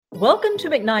Welcome to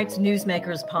McKnight's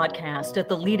Newsmakers podcast at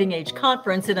the Leading Age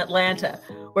Conference in Atlanta,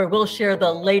 where we'll share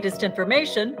the latest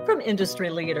information from industry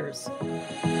leaders.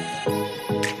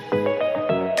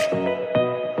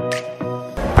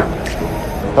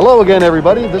 Hello again,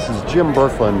 everybody. This is Jim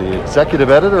Berkland, the executive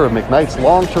editor of McKnight's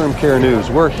Long-Term Care News.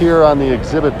 We're here on the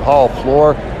exhibit hall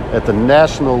floor at the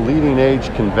National Leading Age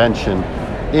Convention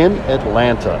in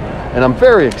Atlanta. And I'm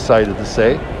very excited to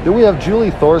say that we have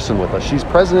Julie Thorson with us. She's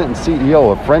president and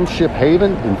CEO of Friendship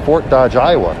Haven in Fort Dodge,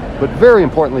 Iowa. But very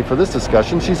importantly for this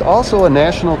discussion, she's also a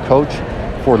national coach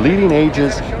for Leading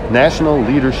Age's National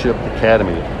Leadership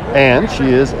Academy. And she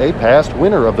is a past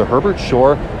winner of the Herbert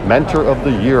Shore Mentor of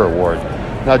the Year Award.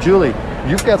 Now, Julie,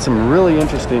 you've got some really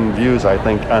interesting views, I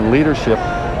think, on leadership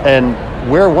and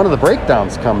where one of the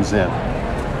breakdowns comes in.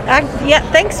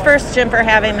 Thanks first, Jim, for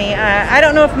having me. I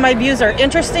don't know if my views are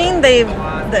interesting.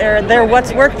 They're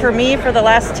what's worked for me for the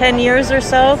last 10 years or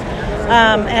so,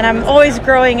 and I'm always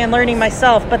growing and learning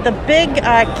myself. But the big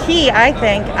key, I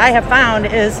think, I have found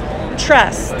is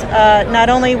trust, not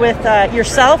only with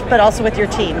yourself, but also with your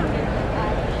team.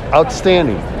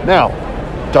 Outstanding. Now,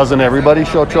 doesn't everybody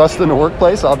show trust in the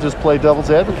workplace? I'll just play devil's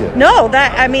advocate. No,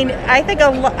 I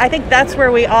think that's where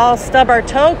we all stub our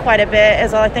toe quite a bit.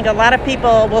 Is I think a lot of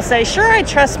people will say, "Sure, I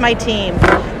trust my team,"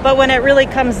 but when it really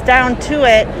comes down to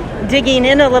it, digging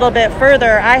in a little bit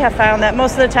further, I have found that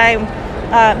most of the time,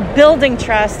 building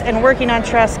trust and working on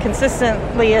trust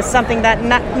consistently is something that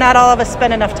not all of us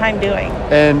spend enough time doing.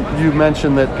 And you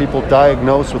mentioned that people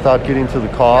diagnose without getting to the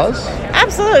cause?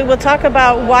 Absolutely. We'll talk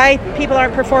about why people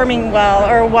aren't performing well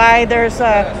or why there's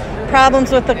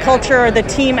problems with the culture or the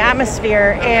team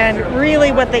atmosphere. And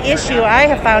really what the issue I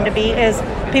have found to be is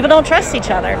people don't trust each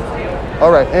other.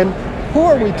 All right. And who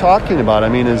are we talking about? I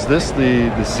mean, is this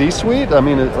the C-suite? I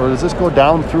mean, or does this go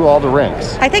down through all the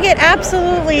ranks? I think it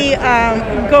absolutely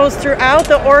goes throughout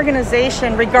the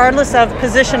organization, regardless of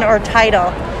position or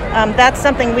title. That's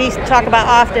something we talk about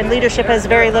often. Leadership has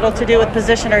very little to do with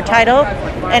position or title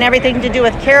and everything to do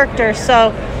with character.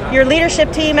 So your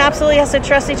leadership team absolutely has to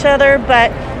trust each other,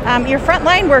 but your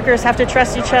frontline workers have to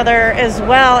trust each other as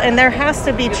well. And there has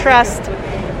to be trust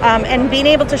and being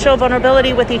able to show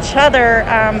vulnerability with each other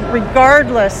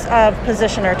regardless of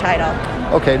position or title.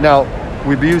 Okay, now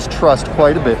we've used trust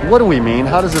quite a bit. What do we mean?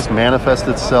 How does this manifest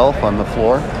itself on the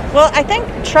floor? Well, I think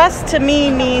trust to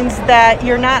me means that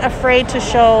you're not afraid to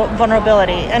show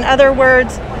vulnerability. In other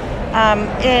words,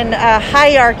 in a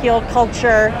hierarchical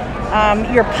culture,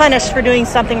 you're punished for doing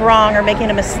something wrong or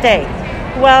making a mistake.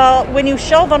 Well, when you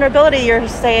show vulnerability, you're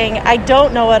saying, I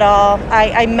don't know it all,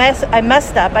 I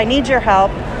messed up, I need your help.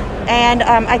 And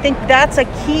I think that's a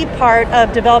key part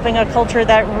of developing a culture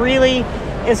that really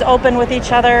is open with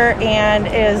each other and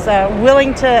is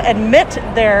willing to admit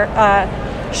their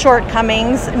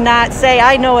shortcomings, not say,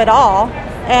 I know it all,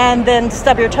 and then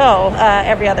stub your toe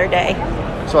every other day.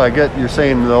 So I get you're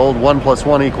saying the old 1 +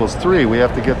 1 = 3. We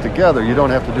have to get together. You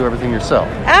don't have to do everything yourself.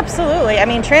 Absolutely. I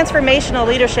mean, transformational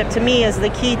leadership to me is the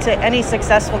key to any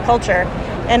successful culture.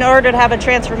 In order to have a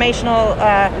transformational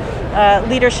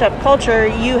leadership culture,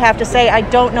 you have to say, I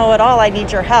don't know it all, I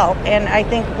need your help. And I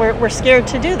think we're scared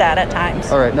to do that at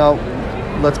times. All right, now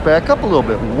let's back up a little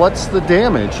bit. What's the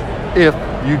damage if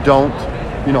you don't,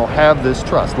 have this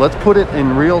trust? Let's put it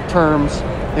in real terms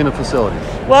in a facility.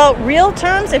 Well, real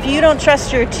terms, if you don't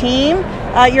trust your team,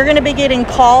 you're going to be getting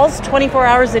calls 24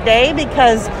 hours a day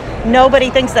because nobody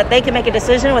thinks that they can make a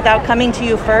decision without coming to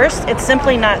you first. It's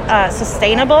simply not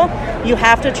sustainable. You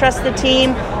have to trust the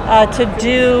team to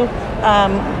do,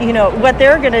 what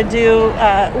they're going to do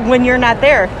when you're not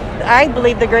there. I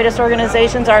believe the greatest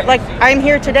organizations are, like I'm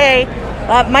here today,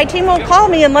 my team won't call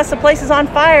me unless the place is on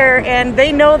fire, and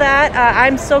they know that.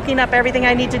 I'm soaking up everything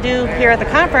I need to do here at the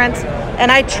conference,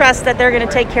 and I trust that they're going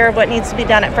to take care of what needs to be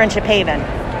done at Friendship Haven.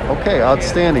 Okay,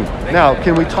 outstanding. Now,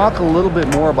 can we talk a little bit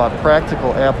more about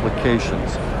practical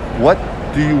applications? What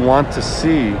do you want to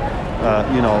see,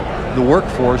 the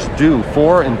workforce do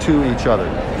for and to each other?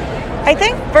 I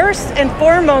think first and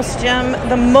foremost, Jim,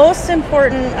 the most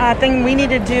important thing we need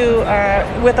to do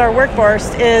with our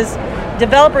workforce is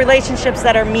develop relationships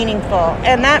that are meaningful.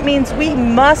 And that means we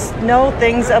must know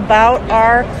things about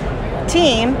our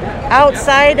team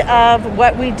outside of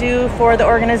what we do for the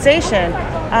organization.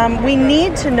 We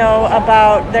need to know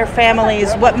about their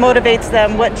families, what motivates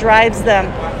them, what drives them.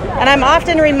 And I'm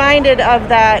often reminded of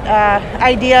that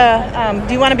idea,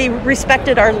 do you want to be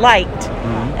respected or liked?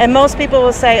 Mm-hmm. And most people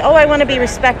will say, I want to be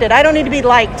respected. I don't need to be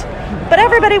liked. But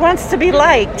everybody wants to be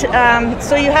liked.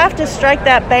 So you have to strike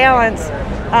that balance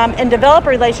and develop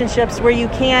relationships where you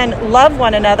can love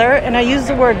one another. And I use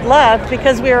the word love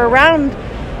because we're around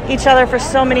each other for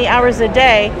so many hours a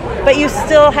day, but you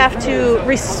still have to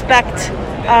respect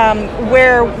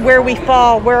where we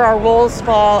fall, where our roles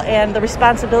fall, and the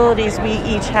responsibilities we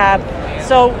each have.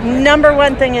 So number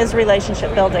one thing is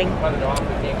relationship building.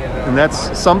 And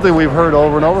that's something we've heard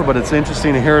over and over, but it's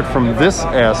interesting to hear it from this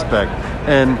aspect.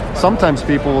 And sometimes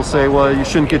people will say, well, you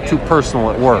shouldn't get too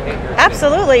personal at work.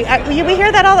 Absolutely. We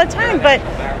hear that all the time, but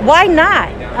why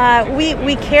not?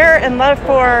 We care and love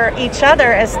for each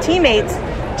other as teammates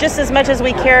just as much as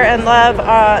we care and love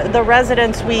the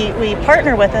residents we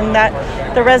partner with, and that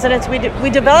the residents, we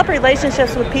develop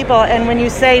relationships with people. And when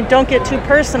you say don't get too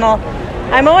personal,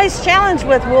 I'm always challenged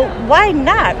with, well, why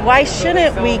not? Why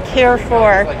shouldn't we care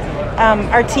for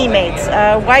our teammates?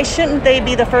 Why shouldn't they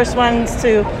be the first ones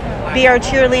to be our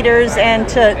cheerleaders and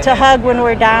to hug when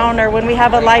we're down or when we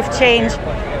have a life change?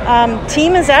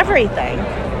 Team is everything.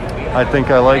 I think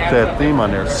I like that theme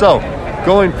on there. So,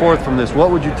 going forth from this,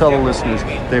 what would you tell the listeners?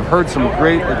 They've heard some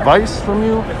great advice from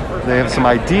you. They have some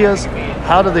ideas.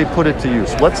 How do they put it to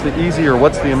use? What's the easy or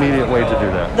what's the immediate way to do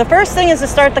that? The first thing is to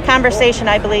start the conversation,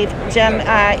 I believe, Jim.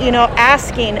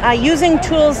 Asking, using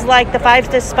tools like the 5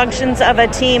 dysfunctions of a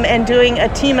team and doing a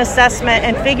team assessment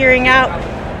and figuring out,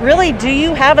 really, do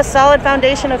you have a solid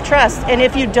foundation of trust? And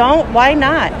if you don't, why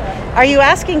not? Are you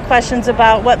asking questions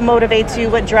about what motivates you,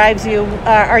 what drives you?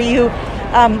 Are you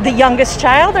the youngest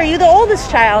child? Are you the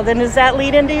oldest child? And does that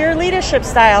lead into your leadership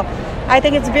style? I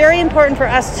think it's very important for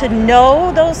us to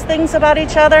know those things about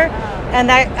each other, and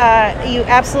that you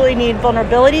absolutely need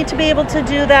vulnerability to be able to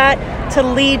do that, to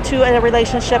lead to a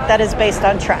relationship that is based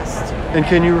on trust. And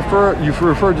can you've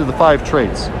referred to the 5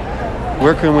 traits.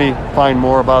 Where can we find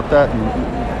more about that,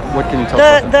 and what can you tell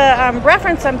us? The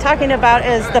reference I'm talking about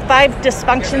is the 5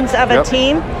 dysfunctions of a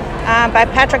team by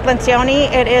Patrick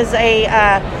Lencioni. It is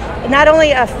not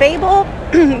only a fable,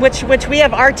 which we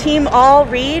have our team all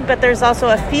read, but there's also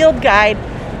a field guide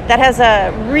that has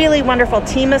a really wonderful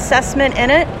team assessment in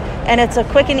it. And it's a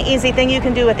quick and easy thing you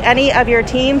can do with any of your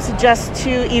teams just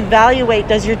to evaluate,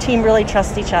 does your team really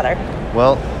trust each other?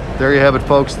 Well, there you have it,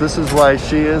 folks. This is why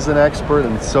she is an expert,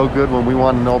 and it's so good when we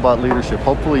want to know about leadership.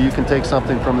 Hopefully you can take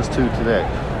something from this too today.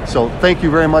 So thank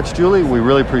you very much, Julie. We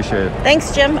really appreciate it.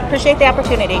 Thanks, Jim. Appreciate the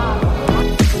opportunity.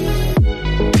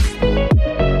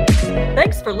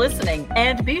 Thanks for listening,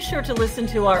 and be sure to listen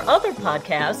to our other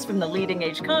podcasts from the Leading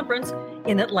Age Conference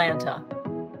in Atlanta.